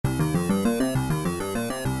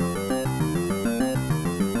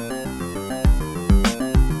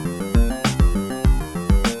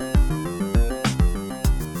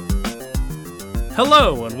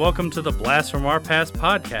Hello, and welcome to the Blast from Our Past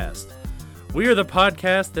podcast. We are the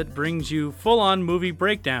podcast that brings you full-on movie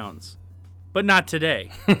breakdowns. But not today.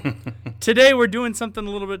 Today we're doing something a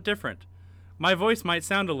little bit different. My voice might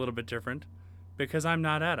sound a little bit different because I'm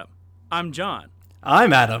not Adam. I'm John.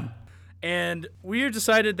 I'm Adam. And we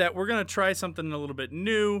decided that we're going to try something a little bit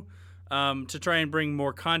new to try and bring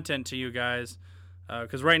more content to you guys.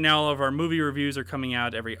 Because right now all of our movie reviews are coming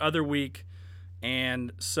out every other week.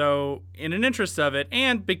 And so in an interest of it,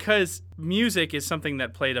 and because music is something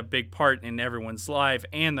that played a big part in everyone's life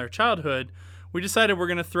and their childhood, we decided we're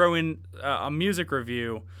going to throw in a music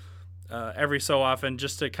review every so often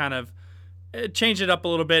just to kind of change it up a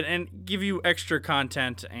little bit and give you extra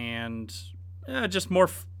content and just more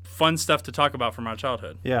fun stuff to talk about from our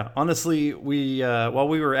childhood. Yeah, honestly, we while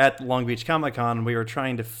we were at Long Beach Comic Con, we were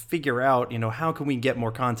trying to figure out, how can we get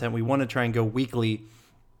more content? We want to try and go weekly.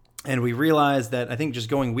 And we realized that I think just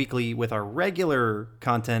going weekly with our regular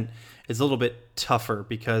content is a little bit tougher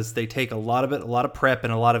because they take a lot of prep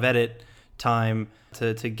and a lot of edit time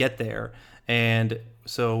to get there. And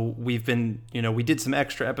so we've been, we did some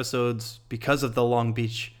extra episodes because of the Long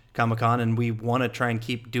Beach Comic Con, and we want to try and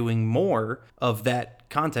keep doing more of that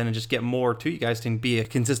content and just get more to you guys to be a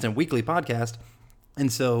consistent weekly podcast.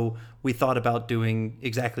 And so we thought about doing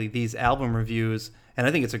exactly these album reviews. And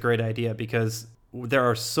I think it's a great idea because there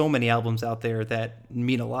are so many albums out there that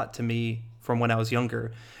mean a lot to me from when I was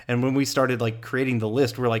younger. And when we started creating the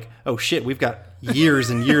list, we're like, oh shit, we've got years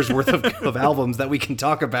and years worth of albums that we can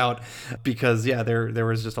talk about because there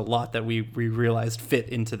was just a lot that we realized fit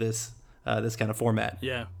into this kind of format.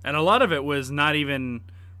 Yeah. And a lot of it was not even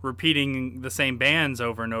repeating the same bands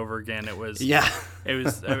over and over again. It was,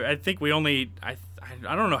 I think we only, I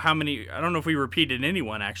don't know how many, I don't know if we repeated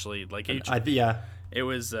anyone actually, it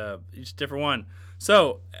was each different one.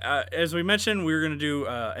 So, as we mentioned, we were going to do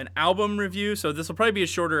an album review. So this will probably be a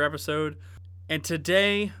shorter episode. And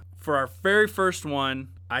today, for our very first one,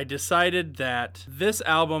 I decided that this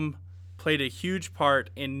album played a huge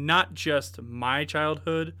part in not just my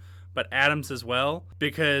childhood, but Adam's as well.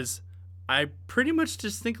 Because I pretty much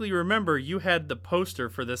distinctly remember you had the poster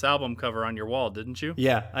for this album cover on your wall, didn't you?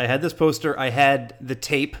 Yeah, I had this poster. I had the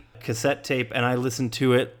cassette tape, and I listened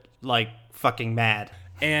to it like fucking mad.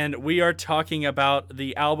 And we are talking about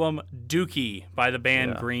the album Dookie by the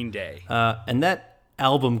band Green Day. And that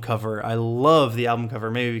album cover, I love the album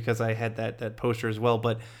cover, maybe because I had that poster as well.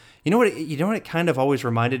 But you know what it kind of always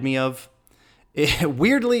reminded me of?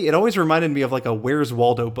 Weirdly, it always reminded me of like a Where's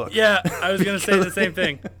Waldo book. Yeah, I was going to say the same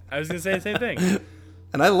thing.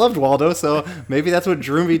 And I loved Waldo, so maybe that's what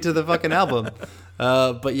drew me to the fucking album.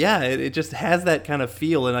 But yeah, it just has that kind of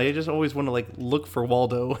feel, and I just always want to look for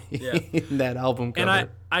Waldo in that album cover. And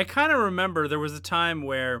I kind of remember there was a time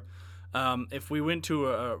where if we went to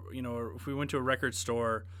a record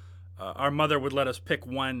store, our mother would let us pick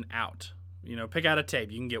one out. Pick out a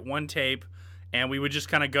tape. You can get one tape, and we would just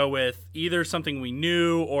kind of go with either something we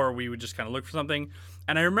knew or we would just kind of look for something.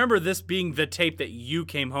 And I remember this being the tape that you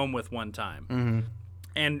came home with one time. Mm-hmm.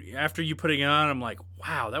 And after you putting it on, I'm like,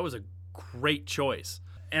 wow, that was a great choice.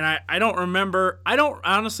 And I don't remember, I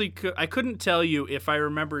couldn't tell you if I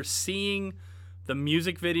remember seeing the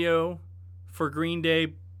music video for Green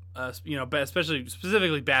Day,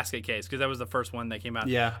 specifically Basket Case, because that was the first one that came out.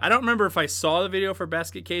 Yeah. I don't remember if I saw the video for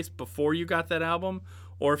Basket Case before you got that album,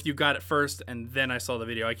 or if you got it first and then I saw the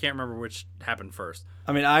video. I can't remember which happened first.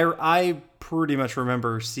 I mean, I pretty much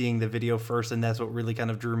remember seeing the video first, and that's what really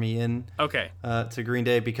kind of drew me in. Okay. To Green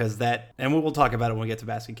Day because that, and we'll talk about it when we get to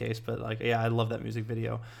Basket Case, but I love that music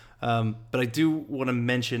video. But I do want to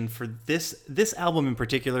mention for this album in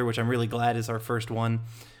particular, which I'm really glad is our first one,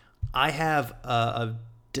 I have a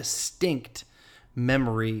distinct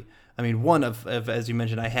memory. I mean, one of as you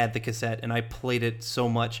mentioned, I had the cassette and I played it so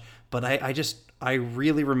much, but I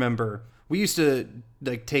really remember we used to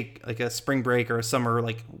take a spring break or a summer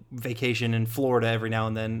vacation in Florida every now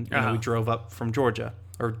and then. We drove up from Georgia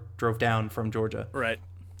or drove down from Georgia. Right.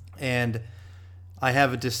 And I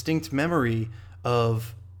have a distinct memory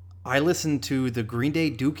of I listened to the Green Day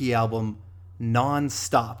Dookie album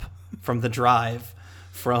nonstop from the drive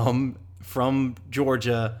from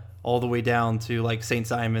Georgia all the way down to St.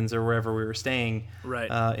 Simon's or wherever we were staying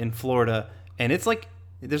in Florida. And it's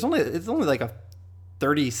only a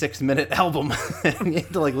 36-minute album and you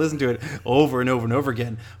have to listen to it over and over and over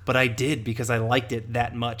again, but I did because I liked it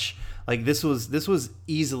that much. This was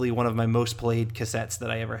easily one of my most played cassettes that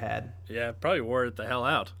I ever had. Yeah, probably wore it the hell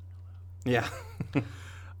out. Yeah.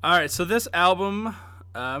 All right, so this album,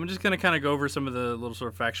 I'm just going to kind of go over some of the little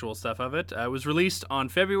sort of factual stuff of it. It was released on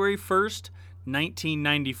February 1st,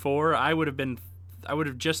 1994. I would have been I would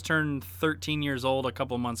have just turned 13 years old a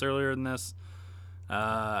couple months earlier than this.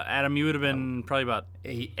 Adam, you would have been probably about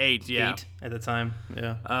eight, yeah, at the time,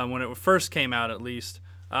 yeah. When it first came out, at least.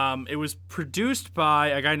 It was produced by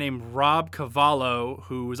a guy named Rob Cavallo,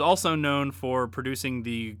 who was also known for producing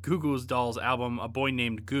the Goo Goo Dolls album "A Boy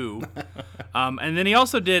Named Goo," and then he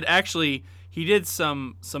also did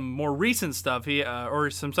some more recent stuff. Or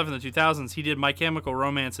some stuff in the 2000s. He did My Chemical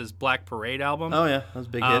Romance's Black Parade album. Oh yeah, that was a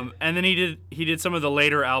big hit. And then he did some of the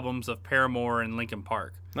later albums of Paramore and Linkin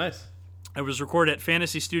Park. Nice. It was recorded at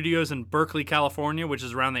Fantasy Studios in Berkeley, California, which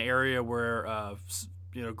is around the area where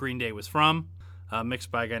Green Day was from.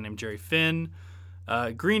 Mixed by a guy named Jerry Finn.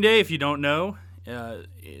 Green Day, if you don't know,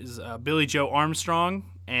 is Billy Joe Armstrong,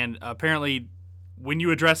 and apparently when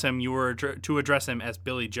you address him, you were to address him as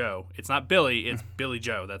Billy Joe. It's not Billy, it's Billy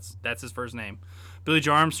Joe. That's his first name. Billy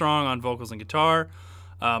Joe Armstrong on vocals and guitar.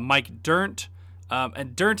 Mike Dirnt,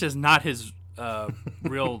 and Dirnt is not his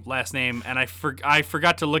real last name, and I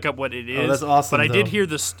forgot to look up what it is. Oh, that's awesome. But I did hear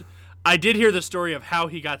the story of how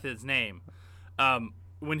he got his name.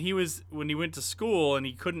 When he went to school and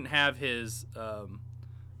he couldn't have his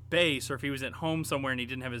bass, or if he was at home somewhere and he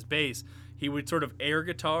didn't have his bass, he would sort of air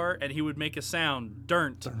guitar and he would make a sound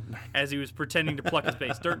dirnt as he was pretending to pluck his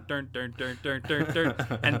bass. Dirnt, dirnt, dirnt, dirnt, dirnt, dirnt, dirnt.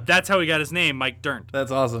 And that's how he got his name, Mike Dirnt.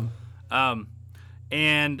 That's awesome.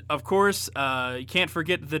 And of course, you can't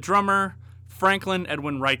forget the drummer, Franklin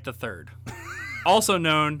Edwin Wright III, also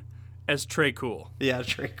known as Tré Cool. Yeah,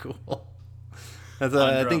 Tré Cool.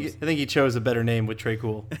 I think he chose a better name with Tré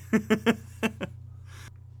Cool.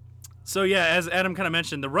 So yeah, as Adam kind of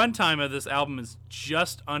mentioned, the runtime of this album is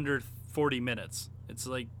just under 40 minutes. It's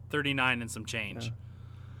like 39 and some change.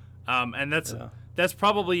 Yeah. And that's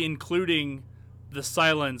probably including the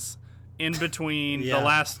silence in between the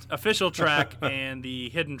last official track and the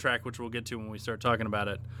hidden track, which we'll get to when we start talking about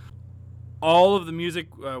it. All of the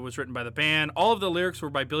music was written by the band. All of the lyrics were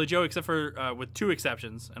by Billy Joe, except for with two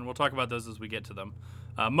exceptions, and we'll talk about those as we get to them.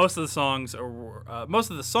 Most of the songs,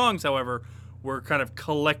 however, were kind of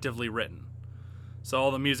collectively written. So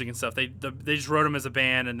all the music and stuff, they just wrote them as a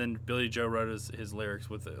band, and then Billy Joe wrote his lyrics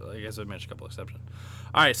with, I guess I mentioned a couple exceptions.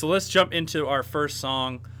 All right, so let's jump into our first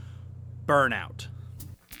song, "Burnout."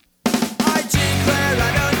 I declare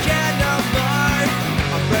I don't care no more.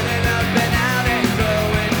 I'm burning up and out and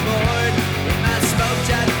growing bored in my smoked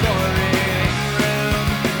and boring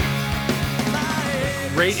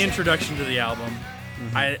room. Great introduction to the album.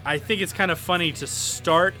 Mm-hmm. I think it's kind of funny to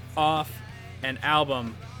start off an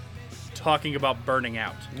album talking about burning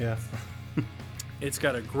out. Yeah. It's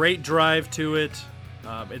got a great drive to it.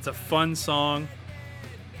 It's a fun song.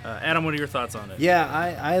 Adam, what are your thoughts on it? Yeah,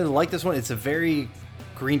 I like this one. It's a very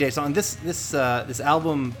Green Day song. This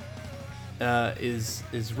album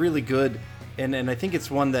is really good, and I think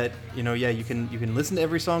it's one that you can listen to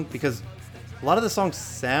every song, because a lot of the songs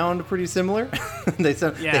sound pretty similar. They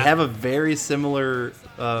have a very similar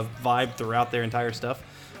vibe throughout their entire stuff.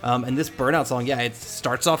 And this Burnout song, it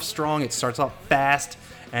starts off strong, it starts off fast,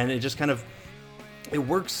 and it just kind of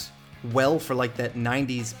works well for like that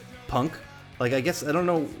 90s punk. Like, I guess I don't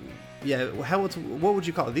know. Yeah, what would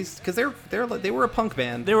you call it? These, because they were a punk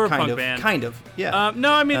band. They were a punk band, kind of. Yeah.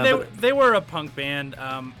 No, I mean they were a punk band.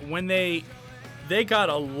 When they got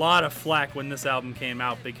a lot of flack when this album came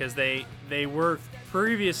out, because they were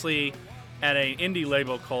previously at an indie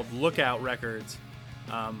label called Lookout Records,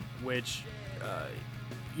 which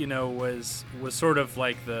was sort of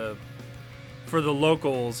like for the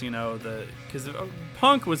locals, because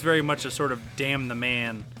punk was very much a sort of damn the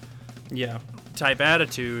man. Yeah. Type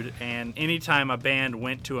attitude, and anytime a band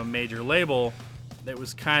went to a major label, that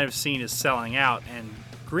was kind of seen as selling out, and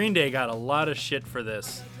Green Day got a lot of shit for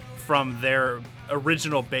this from their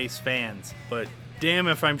original base fans. But damn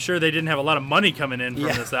if I'm sure they didn't have a lot of money coming in from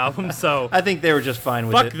this album, so I think they were just fine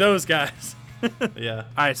with it. Fuck those guys. Yeah.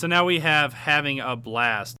 All right, so now we have Having a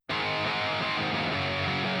Blast.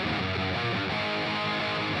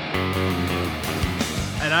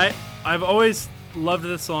 And I've always loved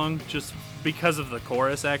this song just because of the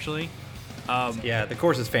chorus, actually. The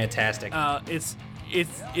chorus is fantastic. It's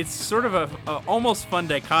sort of a almost fun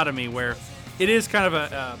dichotomy where it is kind of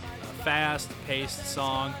a fast-paced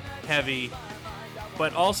song, heavy,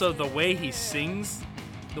 but also the way he sings,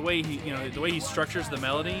 the way he structures the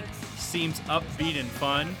melody seems upbeat and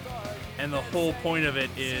fun, and the whole point of it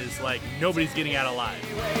is like nobody's getting out alive.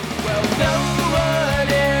 Well, no one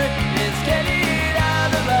is getting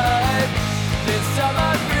out alive. This time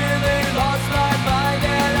I've really lost my mind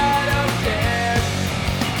and I don't care.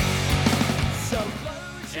 So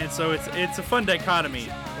and And so it's a fun dichotomy,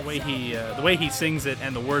 the way he sings it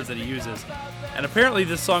and the words that he uses. And apparently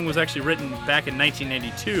this song was actually written back in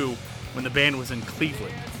 1982 when the band was in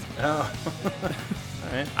Cleveland. Oh. All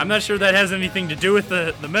right. I'm not sure that has anything to do with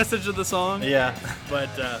the message of the song. Yeah. But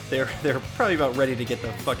they're probably about ready to get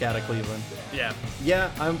the fuck out of Cleveland. Yeah.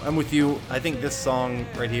 Yeah, I'm with you. I think this song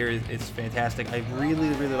right here is fantastic. I really,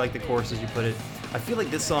 really like the chorus as you put it. I feel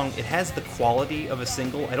like this song, it has the quality of a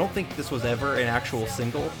single. I don't think this was ever an actual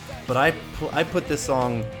single, but I put this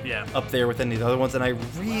song up there with any of the other ones, and I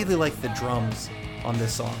really like the drums on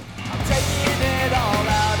this song. I'm taking it all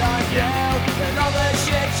out on you, and all the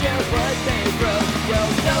shit you put me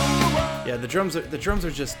through. Yeah, the drums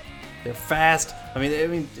are just, they're fast. I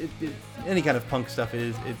mean, any kind of punk stuff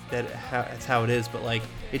that's how it is, but like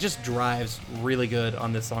it just drives really good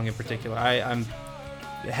on this song in particular. I'm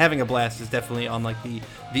having a blast is definitely on like the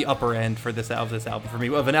upper end for this album for me,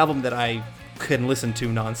 of an album that I can listen to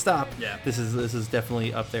nonstop. Yeah, this is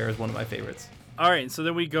definitely up there as one of my favorites. All right, so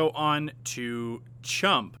then we go on to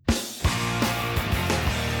Chump.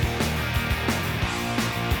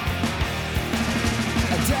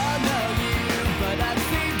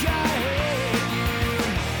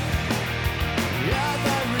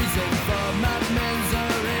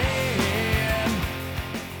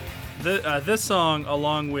 This song,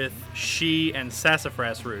 along with She and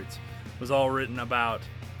Sassafras Roots, was all written about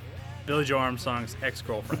Billy Joe Armstrong's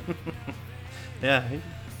ex-girlfriend. Yeah, I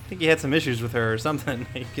think he had some issues with her or something.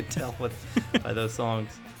 You could tell by those songs.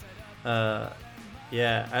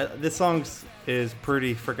 This song is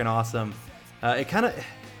pretty freaking awesome. It kind of,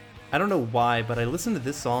 I don't know why, but I listened to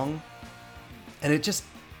this song, and it just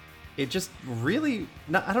really,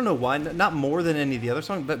 I don't know why, not more than any of the other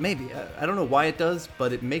songs, but maybe. I don't know why it does,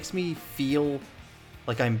 but it makes me feel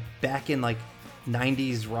like I'm back in like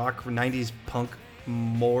 90s rock, 90s punk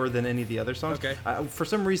more than any of the other songs. Okay. For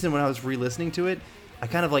some reason, when I was re-listening to it, I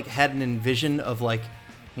kind of like had an envision of like,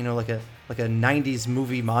 you know, like a 90s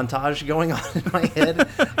movie montage going on in my head.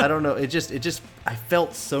 I don't know. It just I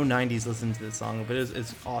felt so 90s listening to this song, but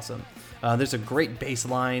it's awesome. There's a great bass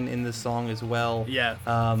line in this song as well. Yeah.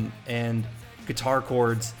 And guitar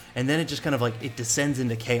chords, and then it just kind of like it descends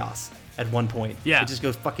into chaos at one point. Yeah. It just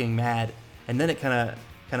goes fucking mad, and then it kind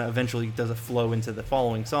of eventually does a flow into the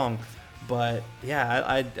following song. But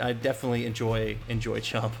yeah, I definitely enjoy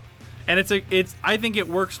Chump. And I think it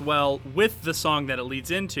works well with the song that it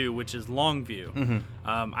leads into, which is Longview.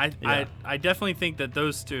 Mm-hmm. I definitely think that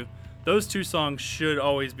those two songs should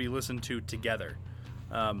always be listened to together.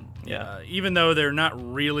 Even though they're not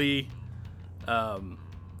really the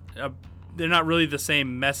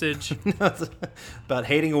same message. It's about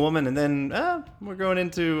hating a woman, and then we're going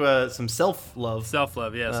into some self-love.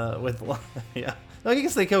 Self-love, yes. Yeah. I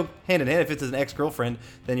guess they go hand in hand. If it's an ex-girlfriend,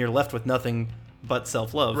 then you're left with nothing but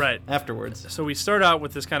self-love afterwards. So we start out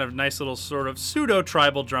with this kind of nice little sort of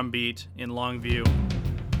pseudo-tribal drum beat in Longview,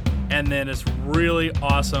 and then this really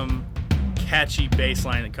awesome, catchy bass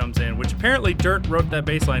line that comes in, which apparently Dirt wrote that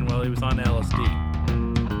bass line while he was on LSD.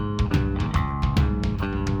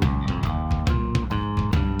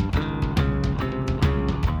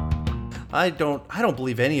 I don't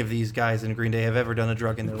believe any of these guys in Green Day have ever done a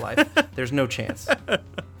drug in their life. There's no chance.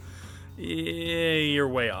 Yeah, you're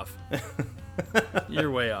way off.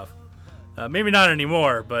 You're way off. Maybe not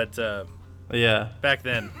anymore, but back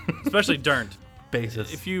then, especially Dirnt.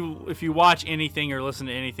 Basis. If you watch anything or listen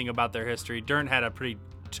to anything about their history, Dirnt had a pretty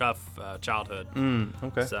tough childhood.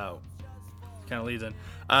 Okay. So kind of leads in.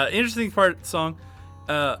 Interesting part of the song.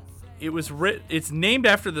 It's named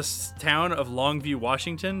after the town of Longview,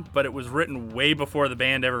 Washington, but it was written way before the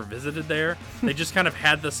band ever visited there. They just kind of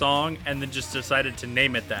had the song and then just decided to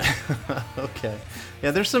name it that. Okay. Yeah,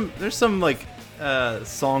 there's some like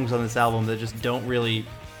songs on this album that just don't really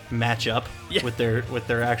match up with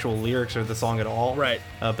their actual lyrics or the song at all. Right.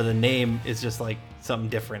 But the name is just like something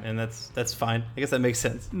different, and that's fine. I guess that makes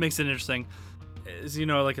sense. It makes it interesting. As you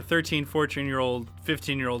know, like a 13, 14-year-old,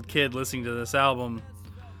 15-year-old kid listening to this album,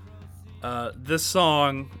 this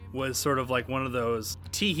song was sort of like one of those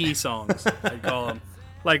tee-hee songs, I'd call them.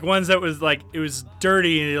 Like ones that was like, it was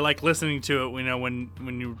dirty and you like listening to it, you know, when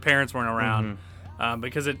your parents weren't around. Mm-hmm.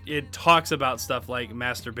 Because it talks about stuff like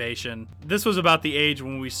masturbation. This was about the age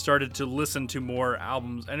when we started to listen to more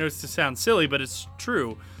albums. I know it sounds silly, but it's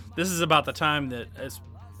true. This is about the time that,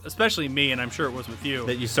 especially me, and I'm sure it was with you,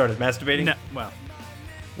 that you started masturbating? No, well,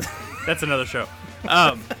 that's another show.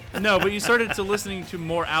 No, but you started to listening to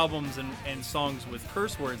more albums and songs with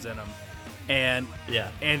curse words in them, and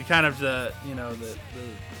kind of the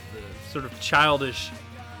sort of childish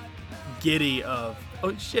giddy of,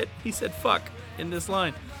 oh shit, he said fuck in this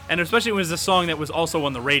line. And especially it was a song that was also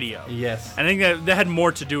on the radio. Yes. And I think that had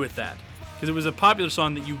more to do with that. Because it was a popular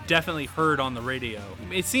song that you definitely heard on the radio.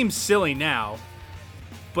 It seems silly now,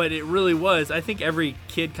 but it really was. I think every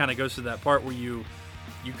kid kind of goes through that part where you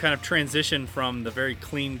kind of transition from the very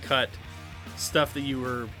clean-cut stuff that you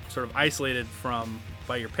were sort of isolated from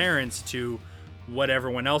by your parents to what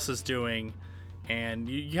everyone else is doing. And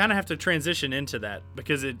you kind of have to transition into that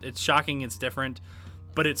because it's shocking, it's different,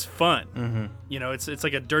 but it's fun. Mm-hmm. You know, it's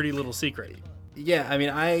like a dirty little secret. Yeah, I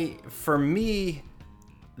mean, for me,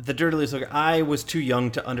 the Dirty Little Secret, I was too young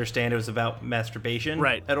to understand it was about masturbation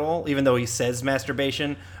at all. Even though he says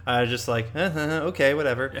masturbation, I was just like, okay,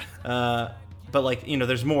 whatever. Yeah. But like, you know,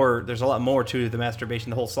 there's a lot more to the masturbation.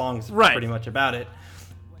 The whole song's pretty much about it.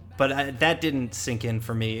 But that didn't sink in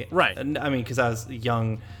for me. Right. I mean, because I was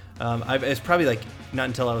young. It's probably like not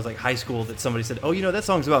until I was like high school that somebody said, "Oh, you know that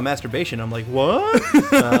song's about masturbation." I'm like, "What?"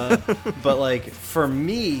 But like for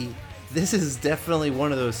me, this is definitely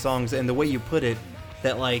one of those songs, and the way you put it,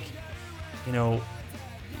 that like, you know,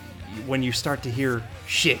 when you start to hear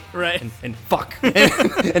shit and fuck, and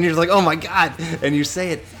you're just like, "Oh my god," and you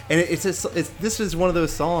say it, and this is one of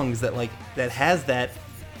those songs that like that has that,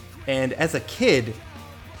 and as a kid,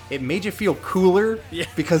 it made you feel cooler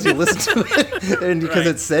because you listened to it and because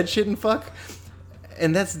it said shit and fuck.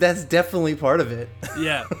 And that's definitely part of it.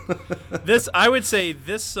 Yeah. I would say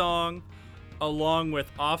this song, along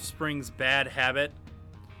with Offspring's Bad Habit,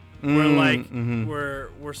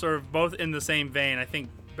 we're sort of both in the same vein. I think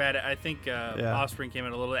Offspring came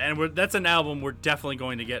in a little bit. And that's an album we're definitely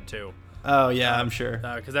going to get to. Oh, yeah, I'm sure.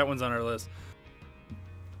 Because that one's on our list.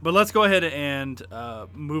 But let's go ahead and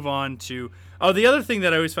move on to... Oh, the other thing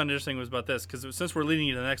that I always found interesting was about this, because since we're leading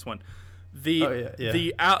you to the next one,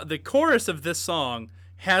 the chorus of this song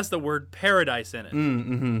has the word paradise in it.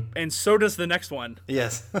 Mm-hmm. And so does the next one.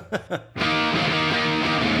 Yes. And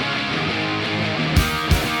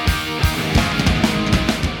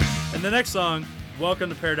the next song, Welcome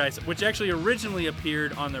to Paradise, which actually originally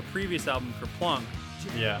appeared on their previous album, Kerplunk.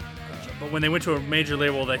 Yeah. But when they went to a major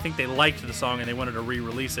label, I think they liked the song and they wanted to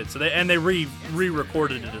re-release it. So they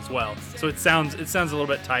re-recorded it as well. So it sounds a little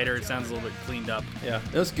bit tighter. It sounds a little bit cleaned up. Yeah,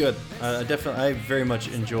 it was good. I very much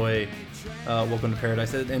enjoy Welcome to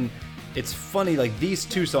Paradise. And it's funny, like these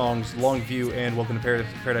two songs, Longview and Welcome to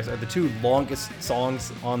Paradise, are the two longest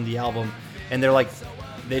songs on the album, and they're like,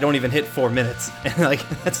 they don't even hit 4 minutes. And like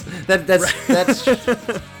that's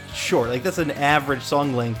short. Like that's an average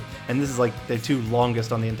song length. And this is like the two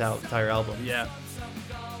longest on the entire album. Yeah,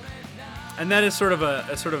 and that is sort of a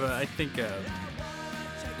I think an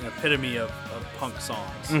epitome of punk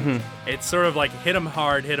songs. Mm-hmm. It's sort of like hit 'em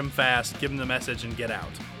hard, hit 'em fast, give them the message, and get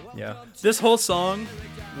out. Yeah. This whole song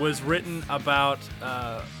was written about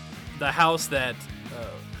the house that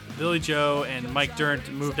Billy Joe and Mike Dirnt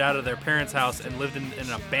moved out of their parents' house and lived in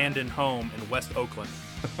an abandoned home in West Oakland.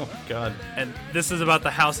 Oh God! And this is about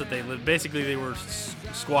the house that they lived. Basically, they were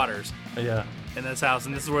squatters. Yeah. In this house,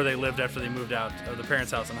 and this is where they lived after they moved out of the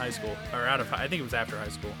parents' house in high school, or out of. I think it was after high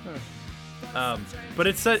school. Huh. But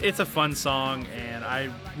it's a fun song, and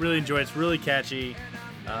I really enjoy it. It's really catchy.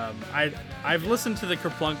 I've listened to the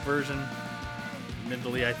Kerplunk version.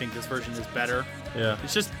 Admittedly, I think this version is better. Yeah.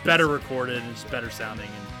 It's just better recorded and it's better sounding,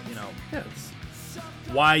 and you know, it's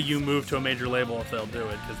why you move to a major label if they'll do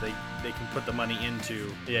it, because they can put the money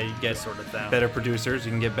into you get sort of thing. Better producers,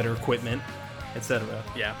 you can get better equipment, etc.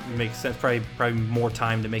 Yeah, it makes sense. Probably more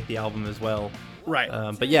time to make the album as well. Right.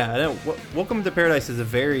 But yeah, I know, Welcome to Paradise is a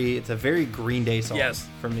very Green Day song. Yes.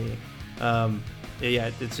 For me.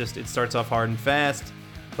 It's just, it starts off hard and fast,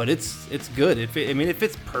 but it's good. It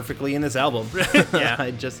fits perfectly in this album.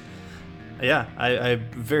 Yeah. I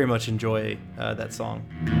very much enjoy that song.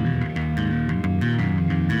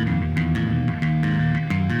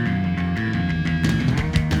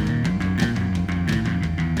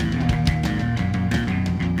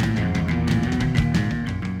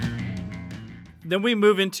 Then we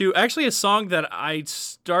move into actually a song that I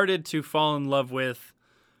started to fall in love with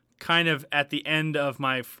kind of at the end of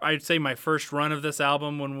I'd say my first run of this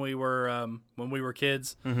album when we were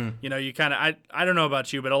kids. Mm-hmm. You know, you kind of, I don't know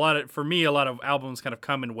about you, but for me, a lot of albums kind of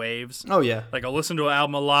come in waves. Oh yeah. Like I'll listen to an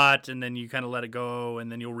album a lot and then you kind of let it go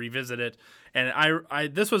and then you'll revisit it. And I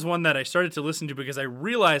this was one that I started to listen to because I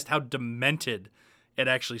realized how demented it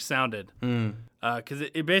actually sounded. Because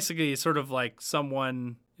it basically is sort of like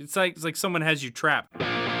someone... It's like someone has you trapped.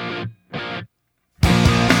 I'm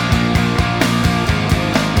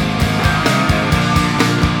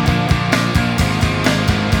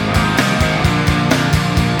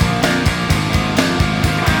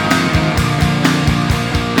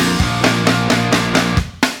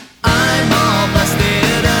all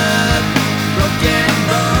busted up.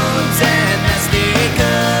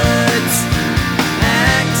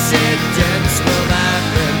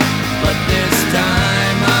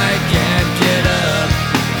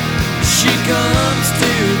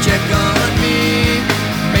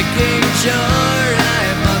 sure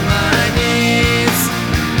I'm on my knees.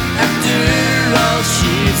 After all,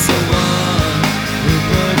 she's the one who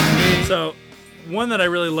put me. So, one that I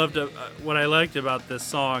really loved, what I liked about this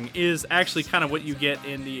song is actually kind of what you get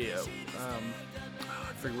in the, I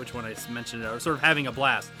forget which one I mentioned, or sort of having a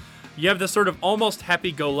blast. You have this sort of almost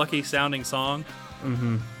happy-go-lucky sounding song,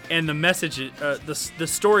 and the message, the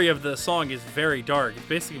story of the song is very dark. It's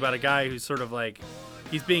basically about a guy who's sort of like,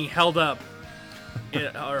 he's being held up,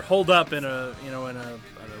 or holed up in a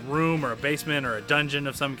room or a basement or a dungeon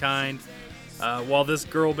of some kind, while this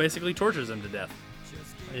girl basically tortures him to death.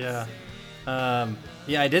 Yeah.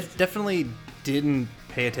 I definitely didn't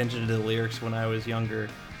pay attention to the lyrics when I was younger.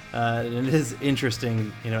 And it is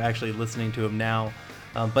interesting, actually listening to them now.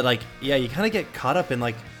 But like, yeah, you kind of get caught up in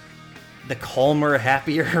like the calmer,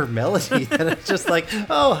 happier melody that it's just like,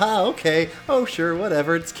 oh, ha, okay, oh, sure,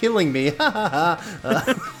 whatever, it's killing me, ha ha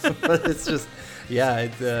ha. But it's just, yeah,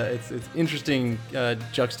 it's interesting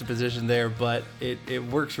juxtaposition there, but it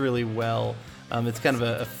works really well. It's kind of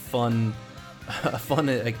a fun.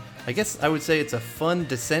 I guess I would say it's a fun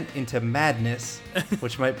descent into madness,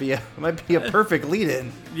 which might be a perfect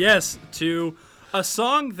lead-in. Yes, to a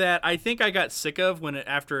song that I think I got sick of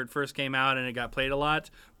after it first came out and it got played a lot.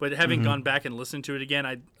 But having gone back and listened to it again,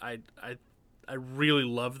 I really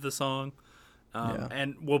loved the song.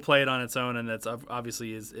 And we'll play it on its own, and that's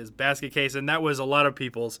obviously is Basket Case, and that was a lot of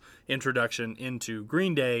people's introduction into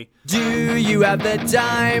Green Day. Do you have the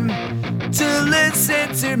time to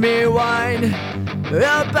listen to me whine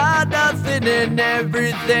about nothing and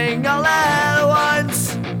everything all at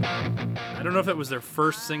once? I don't know if it was their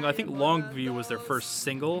first single. I think Longview was their first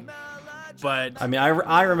single, but I mean,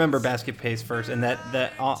 I remember Basket Case first, and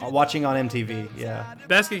that watching on MTV. Yeah,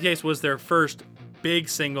 Basket Case was their first big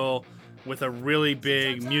single with a really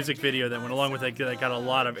big music video that went along with it that got a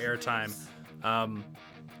lot of airtime.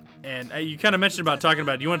 And you kind of mentioned about talking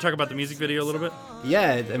about. Do you want to talk about the music video a little bit?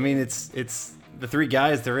 Yeah, I mean, it's the three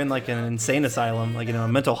guys. They're in like an insane asylum, like a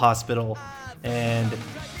mental hospital, and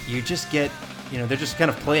you just get, they're just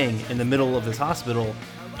kind of playing in the middle of this hospital,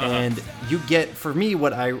 and you get, for me,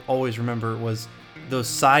 what I always remember was those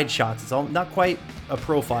side shots. It's all not quite a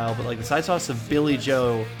profile, but like the side shots of Billy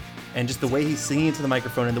Joe. And just the way he's singing into the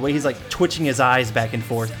microphone and the way he's like twitching his eyes back and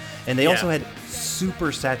forth. And they also had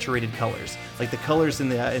super saturated colors. Like the colors in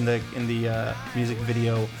the music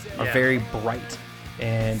video are very bright,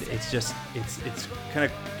 and it's just it's kind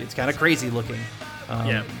of crazy looking.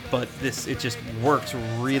 But it just works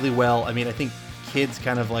really well. I mean, I think kids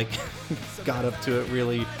kind of like got up to it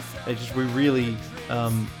really. We really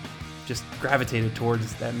just gravitated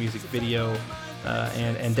towards that music video.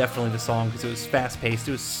 And definitely the song, because it was fast-paced,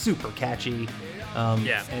 it was super catchy,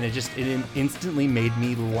 and it instantly made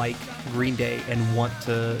me like Green Day and want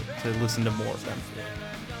to listen to more of them.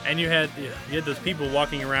 And you had those people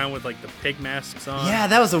walking around with like the pig masks on. Yeah,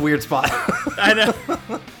 that was a weird spot. I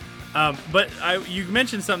know. But you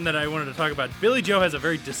mentioned something that I wanted to talk about. Billy Joe has a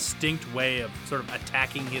very distinct way of sort of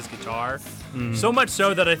attacking his guitar. So much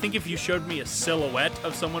so that I think if you showed me a silhouette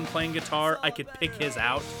of someone playing guitar, I could pick his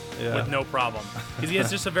out with no problem. Because he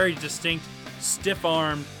has just a very distinct,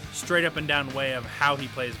 stiff-armed, straight up and down way of how he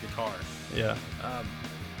plays guitar. Yeah.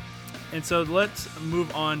 And so let's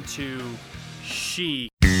move on to She.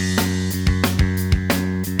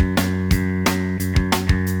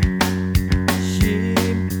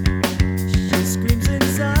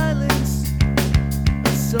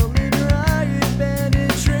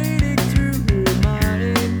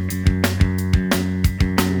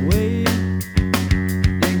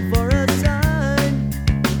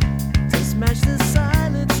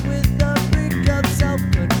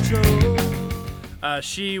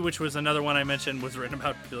 She, which was another one I mentioned, was written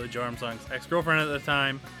about Billy Joe Armstrong's ex-girlfriend at the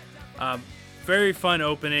time. Very fun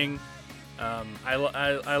opening. I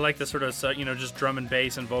like the sort of just drum and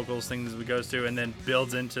bass and vocals things it goes to, and then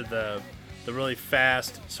builds into the really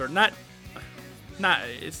fast sort of not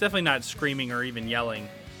it's definitely not screaming or even yelling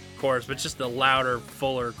chorus, but just the louder,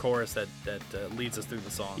 fuller chorus that leads us through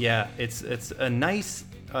the song. Yeah, it's a nice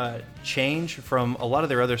change from a lot of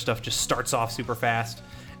their other stuff. Just starts off super fast,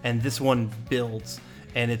 and this one builds.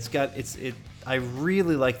 And I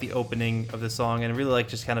really like the opening of the song, and I really like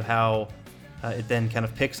just kind of how it then kind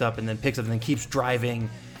of picks up and then keeps driving.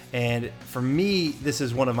 And for me, this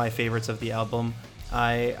is one of my favorites of the album.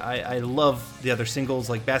 I love the other singles,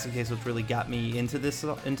 like Basket Case, which really got me into this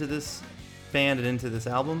band and into this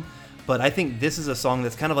album. But I think this is a song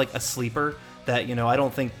that's kind of like a sleeper that, I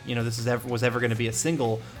don't think, this was ever going to be a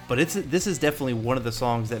single, but this is definitely one of the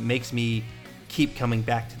songs that makes me keep coming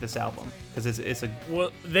back to this album because it's a well.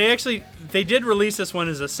 They did release this one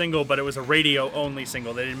as a single, but it was a radio only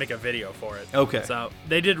single. They didn't make a video for it. Okay. So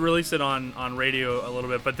they did release it on radio a little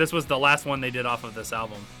bit, but this was the last one they did off of this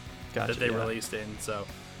album that they released in. So,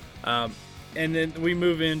 and then we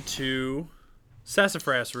move into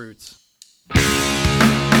Sassafras Roots.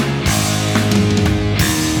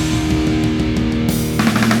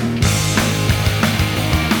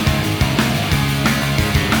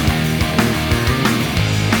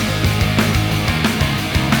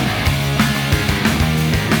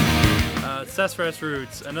 Sassafras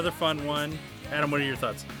Roots, another fun one. Adam, what are your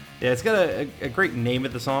thoughts? Yeah, it's got a great name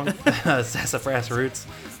of the song, Sassafras Roots.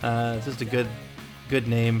 It's just a good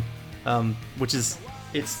name, which is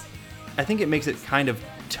I think it makes it kind of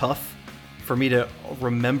tough for me to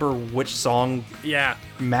remember which song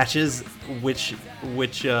matches which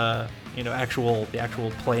the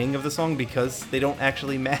actual playing of the song because they don't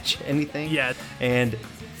actually match anything. Yeah, and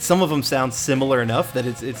some of them sound similar enough that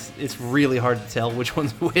it's really hard to tell which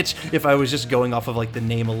one's which if I was just going off of like the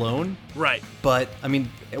name alone. Right. But I mean,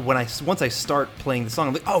 once I start playing the song,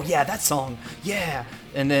 I'm like, oh yeah, that song, yeah.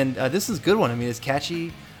 And then this is a good one. I mean, it's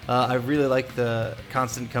catchy. I really like the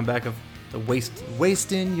constant comeback of the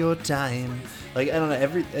wasting your time. Like I don't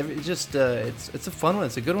know, it's a fun one.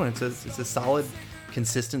 It's a good one. It's a solid,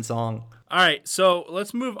 consistent song. All right, so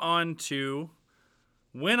let's move on to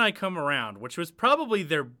When I Come Around, which was probably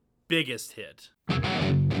their biggest hit.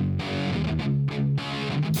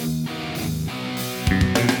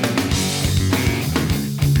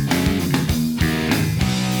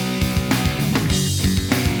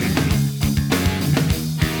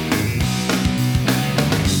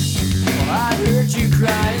 I heard you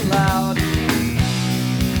crying loud.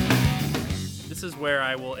 This is where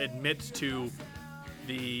I will admit to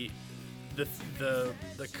the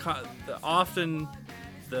often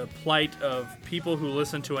the plight of people who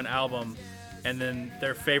listen to an album and then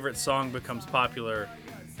their favorite song becomes popular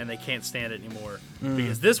and they can't stand it anymore.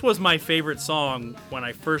 Because this was my favorite song when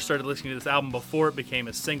I first started listening to this album before it became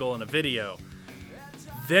a single and a video.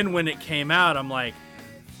 Then when it came out,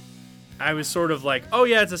 I was sort of like, oh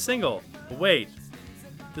yeah, it's a single. But wait,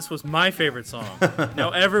 this was my favorite song.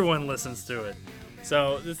 Now everyone listens to it.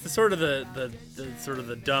 So it's the sort of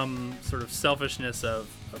the dumb sort of selfishness of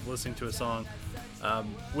listening to a song,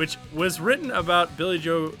 which was written about Billie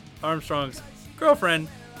Joe Armstrong's girlfriend,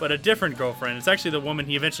 but a different girlfriend. It's actually the woman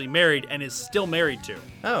he eventually married and is still married to.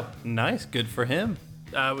 Oh, nice, good for him.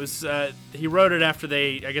 He wrote it after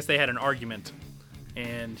I guess they had an argument,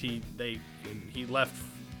 and he left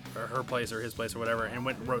her place or his place or whatever, and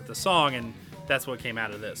went and wrote the song, and that's what came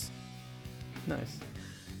out of this. Nice.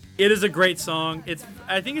 It is a great song.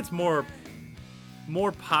 I think it's more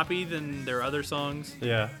poppy than their other songs.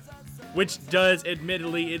 Yeah. Which does,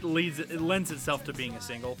 admittedly, it lends itself to being a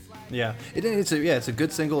single. Yeah. It's a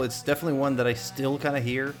good single. It's definitely one that I still kind of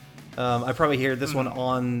hear. I probably hear this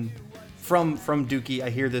one from Dookie.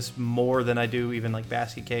 I hear this more than I do even like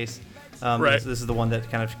Basket Case. Right. This is the one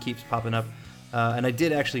that kind of keeps popping up. And I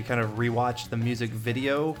did actually kind of rewatch the music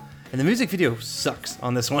video. And the music video sucks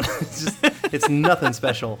on this one. It's nothing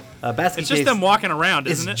special. Basket It's just Case them walking around,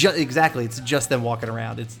 isn't it? Exactly. It's just them walking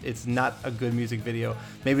around. It's not a good music video.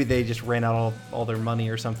 Maybe they just ran out all their money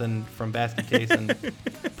or something from Basket Case and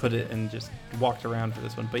put it and just walked around for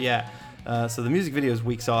this one. But yeah, so the music video is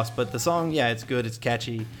weak sauce. But the song, yeah, it's good. It's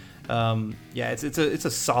catchy. It's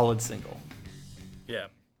a solid single. Yeah.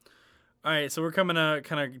 All right, so we're coming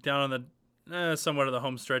kind of down on the somewhat of the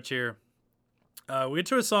home stretch here. We get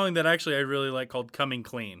to a song that actually I really like called Coming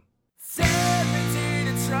Clean. 17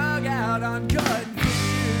 and strung out on confusion.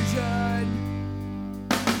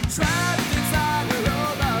 Trapped inside a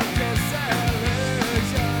room of disillusion.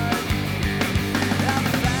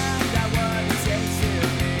 I found out what it takes to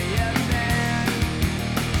be a man.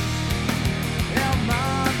 Now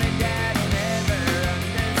mom and dad will never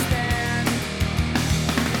understand.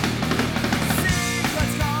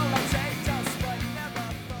 Secrets call and take us but never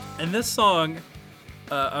fall. And this song,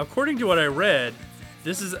 according to what I read,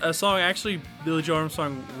 this is a song actually Billie Joe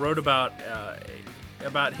Armstrong wrote about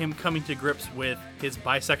him coming to grips with his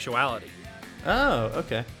bisexuality. Oh,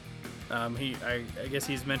 okay. I guess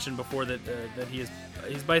he's mentioned before that he's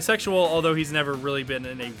bisexual, although he's never really been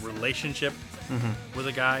in a relationship with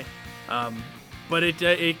a guy. But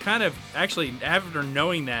it kind of actually, after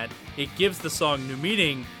knowing that, it gives the song new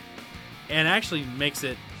meaning and actually makes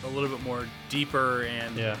it a little bit more deeper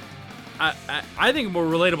and I think more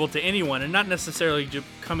relatable to anyone, and not necessarily just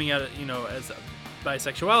coming out as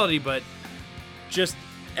bisexuality, but just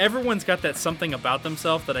everyone's got that something about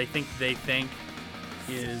themselves that I think they think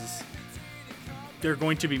is they're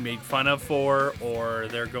going to be made fun of for, or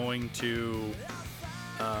they're going to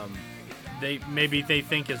they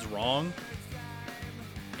think is wrong,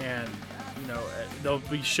 and they'll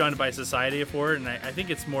be shunned by society for it. And I think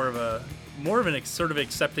it's more of an sort of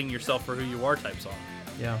accepting yourself for who you are type song.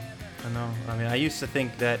 Yeah, I know. I mean, I used to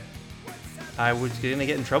think that I was going to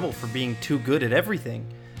get in trouble for being too good at everything.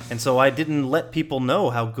 And so I didn't let people know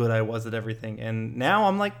how good I was at everything. And now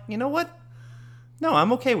I'm like, you know what? No,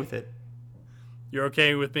 I'm okay with it. You're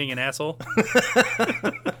okay with being an asshole?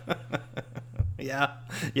 Yeah.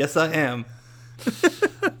 Yes, I am.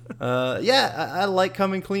 I like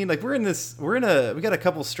Coming Clean. Like we got a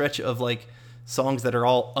couple stretch of like songs that are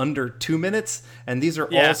all under 2 minutes, and these are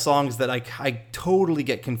all songs that I totally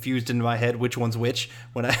get confused in my head which one's which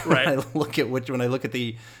when I look at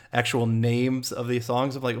the actual names of the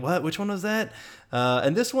songs. I'm like, what? Which one was that?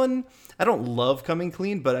 And this one, I don't love Coming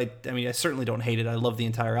Clean, but I mean I certainly don't hate it. I love the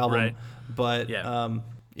entire album. Right. But I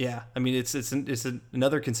mean it's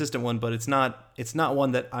another consistent one, but it's not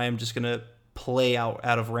one that I am just gonna play out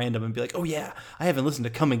of random and be like, oh yeah, I haven't listened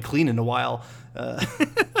to Coming Clean in a while.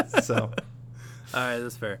 So. All right,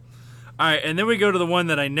 that's fair. All right, and then we go to the one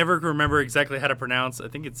that I never remember exactly how to pronounce. I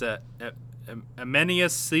think it's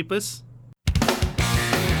Amenius Sleepus.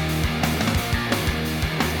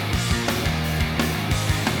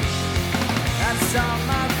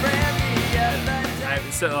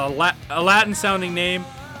 It's a Latin-sounding name.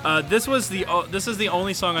 This is the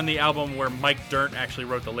only song on the album where Mike Dirnt actually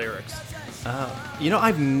wrote the lyrics.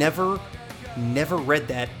 I've never read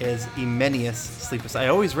that as Emenius Sleepus. I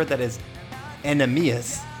always read that as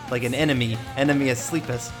Enemius, like an enemy, Enemius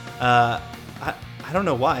Sleepus. I don't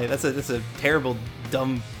know why. That's a terrible,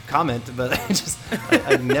 dumb comment, but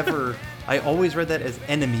I always read that as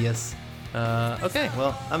Enemius. Okay,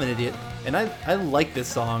 well, I'm an idiot. And I like this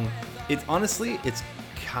song. It's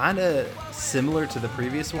kind of similar to the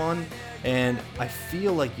previous one, and I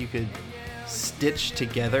feel like you could stitch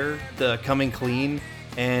together the Coming Clean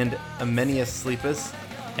and Amenius Sleepus,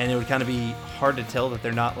 and it would kind of be hard to tell that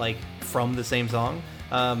they're not like from the same song.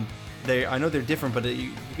 I know they're different, but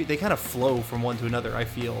they kind of flow from one to another, I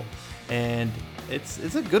feel, and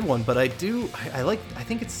it's a good one. But I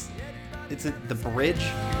think it's the bridge.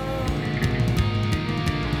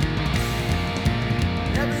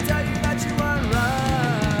 Every time you that you are right.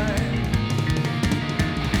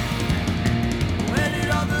 When did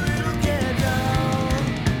all the little get down?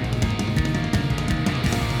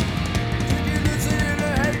 Did you listen in a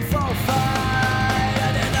hateful fight?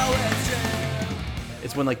 I didn't know it's true.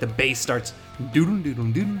 It's when like the bass starts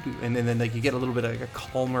doo-doo-doo-doo-doo-doo, and then like you get a little bit of like a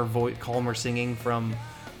calmer singing from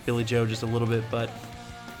Billy Joe, just a little bit. But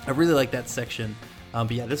I really like that section.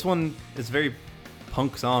 But yeah, this one is a very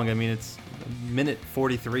punk song. I mean, it's minute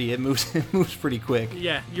 43. It moves pretty quick.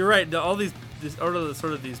 Yeah, you're right. All these these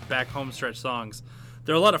back home stretch songs,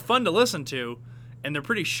 they're a lot of fun to listen to, and they're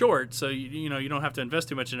pretty short, so you don't have to invest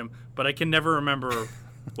too much in them. But I can never remember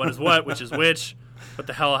what is what, which is which, what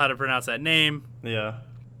the hell, how to pronounce that name. Yeah.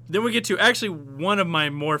 Then we get to actually one of my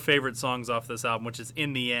more favorite songs off this album, which is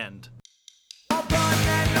In the End.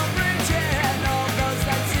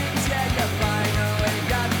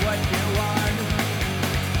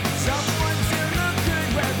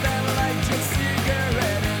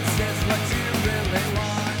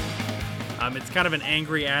 It's kind of an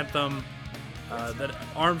angry anthem that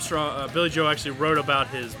Billy Joe actually wrote about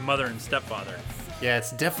his mother and stepfather. Yeah,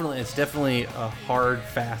 it's definitely a hard,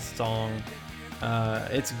 fast song.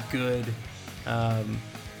 It's good.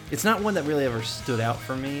 It's not one that really ever stood out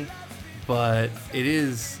for me, but it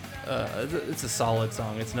is. It's a solid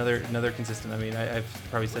song. It's another consistent. I mean, I've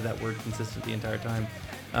probably said that word consistent the entire time.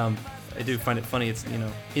 I do find it funny. It's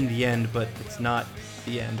in the end, but it's not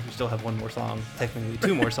the end. We still have one more song, technically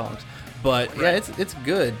two more songs. But yeah, it's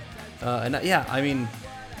good. I mean,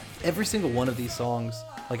 every single one of these songs,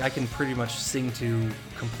 like I can pretty much sing to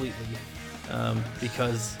completely,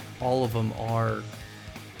 because all of them are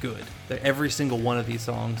good. Every single one of these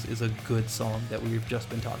songs is a good song that we've just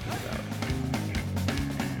been talking about.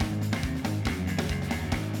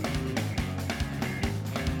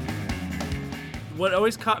 What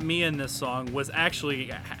always caught me in this song was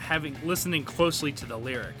actually listening closely to the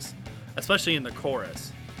lyrics, especially in the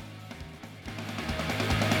chorus.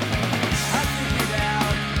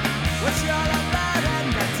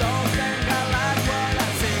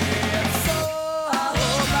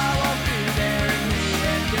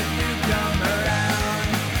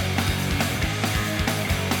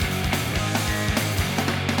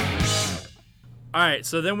 All right,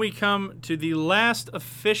 so then we come to the last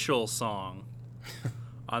official song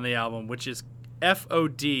on the album, which is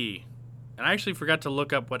FOD. And I actually forgot to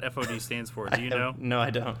look up what FOD stands for. Do you know? No, I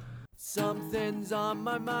don't. Something's on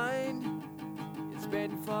my mind. It's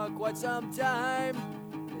been for quite some time.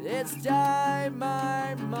 It's time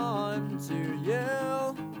I'm on to you.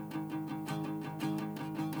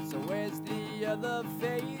 So where's the other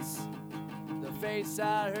face? The face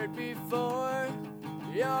I heard before.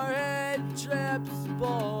 Your head trip's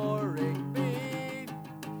boring me.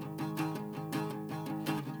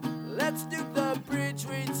 Let's do the bridge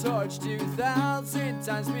we torched 2,000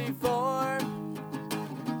 times before.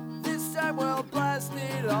 This time we'll blast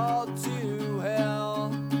it all to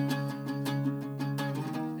hell.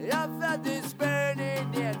 I've had this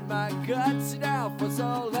burning in my guts now for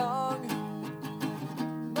so long.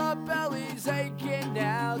 My belly's aching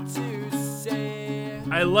now to say.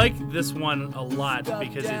 I like this one a lot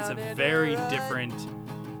because it's a very different.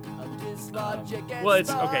 Well, it's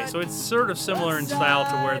okay. So it's sort of similar in style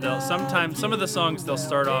to where they'll sometimes some of the songs they'll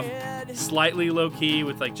start off slightly low key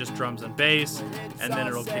with like just drums and bass, and then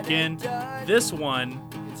it'll kick in. This one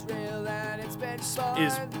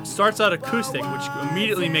starts out acoustic, which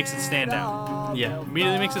immediately makes it stand out. Yeah,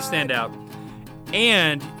 immediately makes it stand out.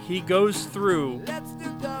 And he goes through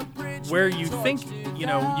where you think, you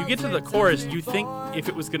know, you get to the chorus, you think if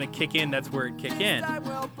it was going to kick in, that's where it'd kick in.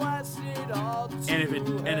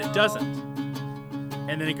 And it doesn't.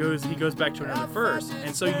 And then he goes back to another verse.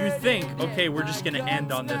 And so you think, okay, we're just going to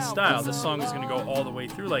end on this style. This song is going to go all the way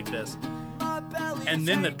through like this. And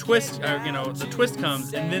then the twist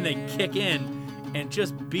comes, and then they kick in and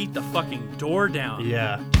just beat the fucking door down.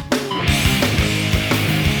 Yeah.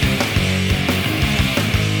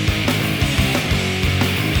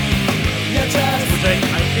 Which I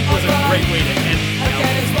think was a great way to end the album.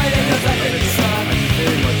 I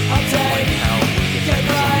very much like how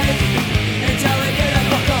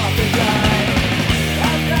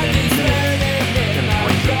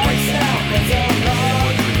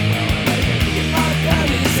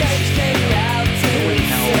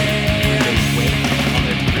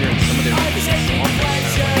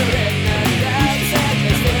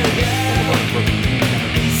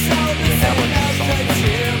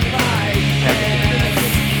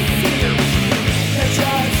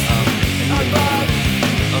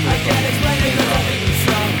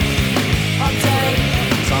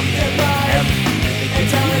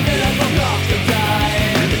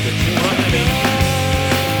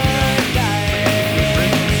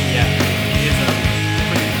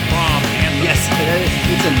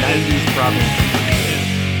it's a 90s problem.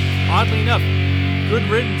 Oddly enough, Good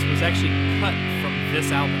Riddance was actually cut from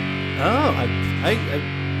this album. Oh, I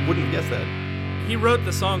wouldn't have guessed that. He wrote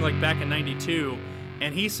the song like back in '92,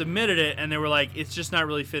 and he submitted it, and they were like, "It's just not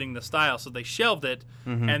really fitting the style," so they shelved it.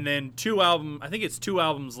 Mm-hmm. And then two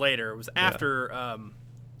albums later. It was after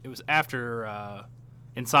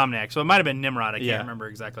Insomniac, so it might have been Nimrod. I can't remember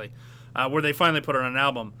exactly, where they finally put it on an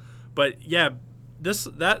album. But yeah.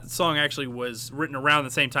 That song actually was written around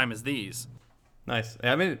the same time as these. Nice.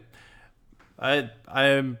 I mean, I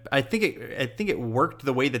think it worked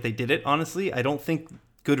the way that they did it. Honestly, I don't think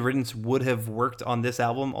Good Riddance would have worked on this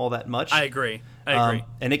album all that much. I agree. And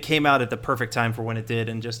it came out at the perfect time for when it did,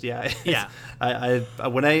 and just whenever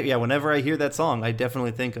I hear that song, I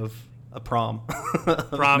definitely think of a prom,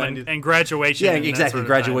 and graduation. Yeah, exactly.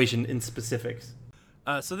 Graduation in specifics.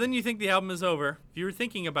 So then you think the album is over. If you were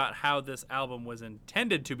thinking about how this album was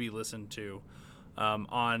intended to be listened to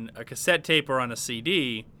on a cassette tape or on a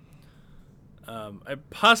CD,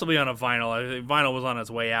 possibly on a vinyl. I think vinyl was on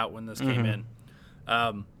its way out when this came in.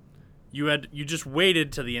 You just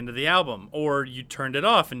waited to the end of the album, or you turned it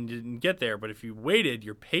off and didn't get there. But if you waited,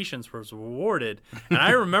 your patience was rewarded. And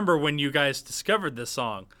I remember when you guys discovered this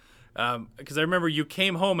song, because I remember you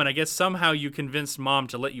came home and I guess somehow you convinced Mom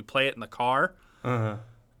to let you play it in the car. Uh-huh.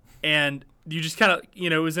 And you just kind of,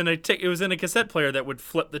 it was in a cassette player that would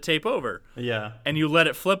flip the tape over. Yeah. And you let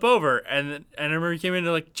it flip over, and I remember you came in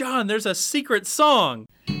and like, John, there's a secret song.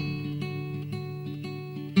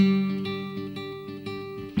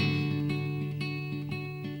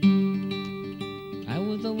 I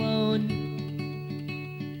was alone.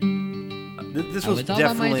 This was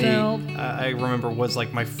definitely, I remember, was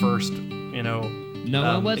like my first, experience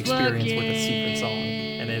with a secret song.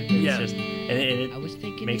 And it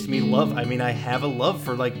makes me love. I mean, I have a love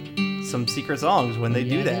for like some secret songs when they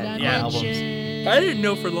do that on albums. I didn't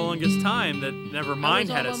know for the longest time that Nevermind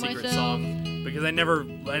had a secret song because I never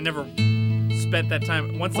spent that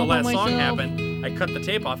time. Once the last song happened, I cut the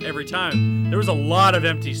tape off every time. There was a lot of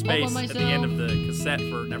empty space at the end of the cassette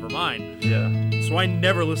for Nevermind. Yeah. So I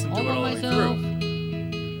never listened to it all the way through.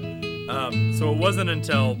 So it wasn't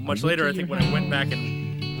until much later, I think, when I went back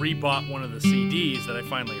and rebought one of the CDs that I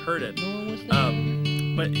finally heard it.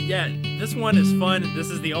 But yeah, this one is fun. This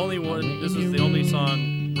is the only one. This was the only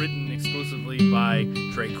song written exclusively by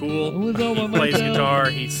Trey Cool. He plays guitar.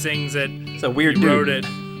 He sings it. It's a weird dude. He wrote it.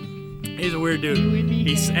 He's a weird dude.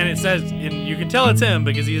 And it says, and you can tell it's him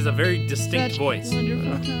because he has a very distinct voice.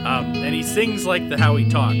 And he sings like how he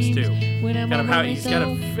talks too. Kind of how he's got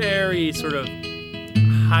a very sort of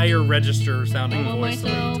higher register sounding voice the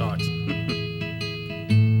way he talks.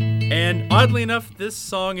 And oddly enough, this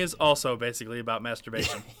song is also basically about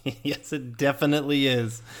masturbation. Yes, it definitely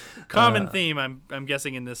is. Common theme, I'm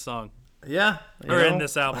guessing, in this song. Yeah. In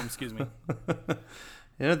this album, excuse me.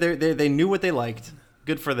 They knew what they liked.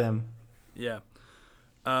 Good for them. Yeah.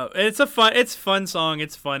 It's fun song.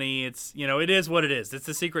 It's funny. It's, it is what it is. It's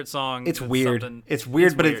a secret song. It's weird. It's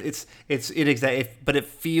weird, but but it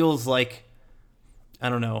feels like, I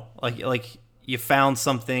don't know, like you found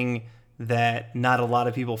something that not a lot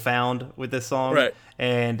of people found with this song. Right.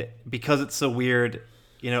 And because it's so weird,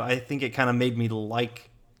 I think it kind of made me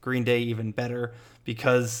like Green Day even better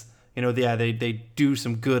because, they do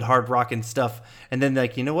some good hard rockin' stuff. And then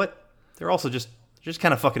you know what? They're also just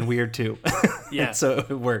kind of fucking weird too. Yeah. So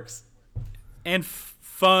it works. And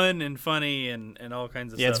fun and funny and all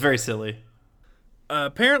kinds of stuff. Yeah, it's very silly.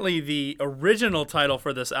 Apparently the original title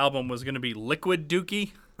for this album was going to be Liquid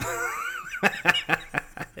Dookie.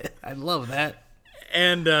 I love that.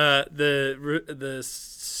 And the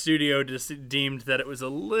studio just deemed that it was a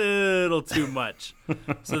little too much.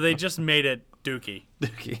 So they just made it Dookie.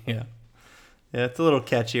 Dookie, yeah. Yeah, it's a little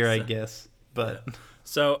catchier, I guess. But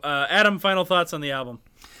So, Adam, final thoughts on the album?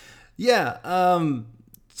 Yeah. I'm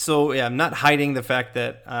not hiding the fact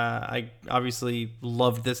that I obviously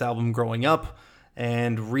loved this album growing up,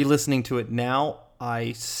 and re-listening to it now,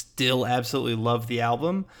 I still absolutely love the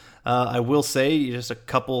album. I will say just a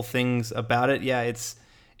couple things about it. Yeah, it's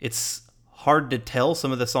hard to tell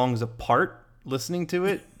some of the songs apart listening to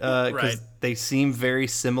it because they seem very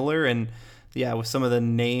similar, and with some of the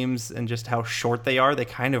names and just how short they are, they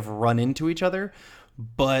kind of run into each other.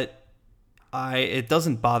 But it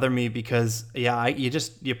doesn't bother me because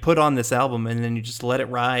you put on this album and then you just let it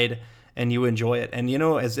ride and you enjoy it. And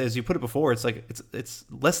as you put it before, it's like it's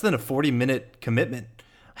less than a 40-minute commitment.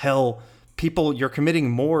 Hell, you're committing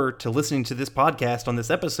more to listening to this podcast on this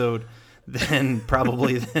episode than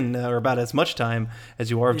or about as much time as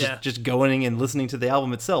you are just going and listening to the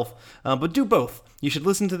album itself. But do both. You should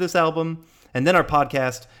listen to this album and then our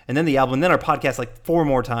podcast and then the album and then our podcast like 4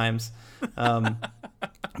 more times.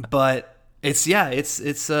 But it's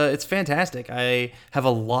fantastic. I have a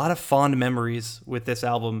lot of fond memories with this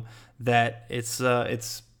album that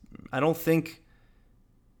I don't think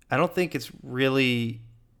it's really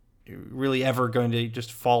ever going to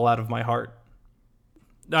just fall out of my heart.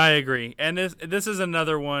 I agree. And this is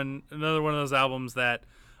another one of those albums that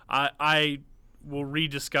I will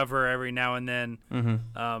rediscover every now and then.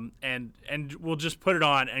 Mm-hmm. And we'll just put it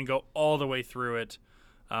on and go all the way through it.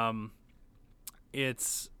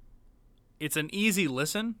 It's an easy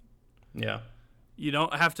listen. Yeah. You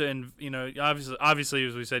don't have to, obviously,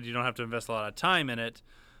 as we said, you don't have to invest a lot of time in it.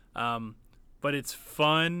 But it's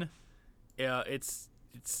fun.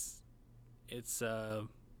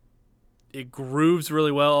 It grooves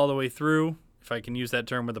really well all the way through, if I can use that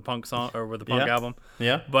term with the punk song or with the punk album.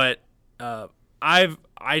 Yeah. But I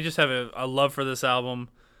just have a love for this album,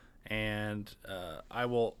 and I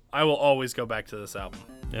will always go back to this album.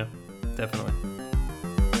 Yeah, definitely.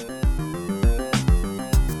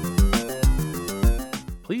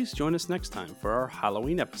 Please join us next time for our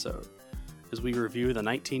Halloween episode as we review the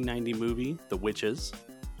 1990 movie The Witches,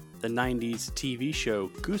 the 90s TV show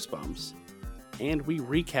Goosebumps, and we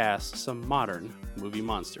recast some modern movie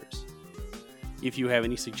monsters. If you have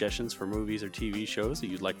any suggestions for movies or TV shows that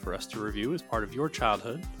you'd like for us to review as part of your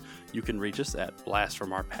childhood, you can reach us at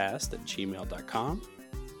blastfromourpast@gmail.com,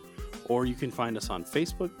 or you can find us on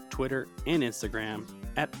Facebook, Twitter, and Instagram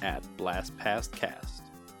at BlastPastCast.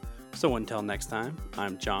 So until next time,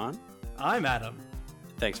 I'm John. I'm Adam.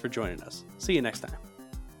 Thanks for joining us. See you next time.